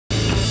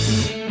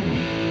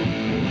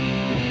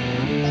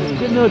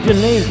Goodnow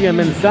Gymnasium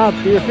in South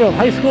Deerfield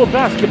High School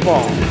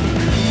basketball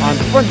on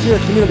Frontier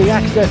Community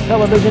Access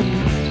Television.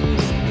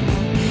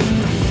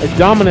 A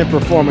dominant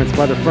performance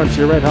by the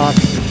Frontier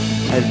Redhawks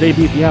as they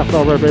beat the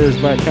Athol Red Raiders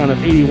by a count of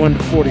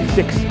 81-46.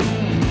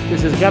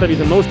 This has got to be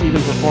the most even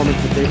performance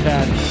that they've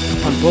had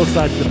on both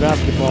sides of the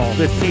basketball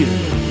this season.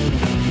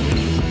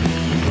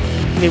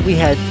 I mean, we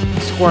had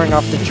scoring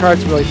off the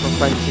charts really for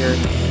Frontier.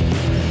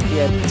 We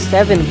had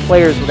 7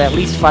 players with at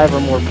least 5 or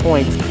more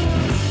points.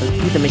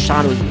 Ethan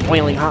Michon was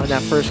boiling hot in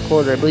that first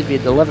quarter. I believe he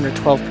had 11 or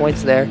 12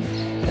 points there.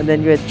 And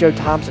then you had Joe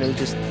Thompson, who was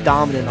just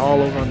dominant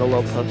all over on the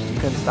low post. You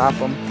couldn't stop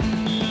him.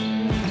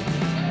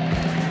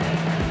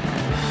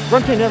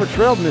 Frontier never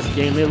trailed in this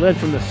game. They led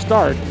from the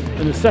start.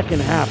 In the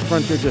second half,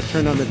 Frontier just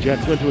turned on the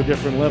Jets, went to a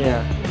different level.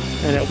 Yeah.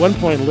 And at one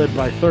point led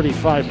by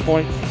 35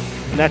 points.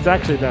 And that's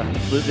actually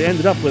they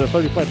ended up with a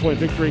 35-point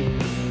victory,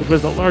 which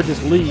was the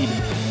largest lead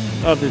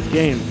of this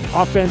game.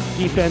 Offense,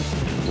 defense,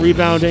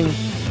 rebounding.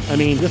 I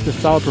mean, just a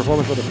solid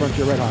performance for the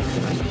Frontier Redhawks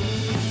tonight.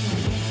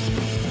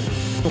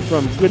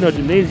 From Goodnow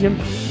Gymnasium,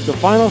 the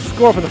final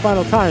score for the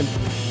final time,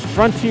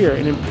 Frontier,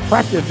 an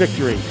impressive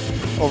victory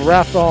over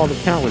Athol. The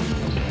count was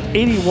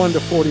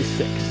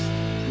 81-46.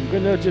 From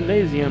Goodnow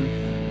Gymnasium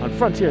on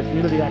Frontier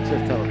Community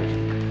Access Television.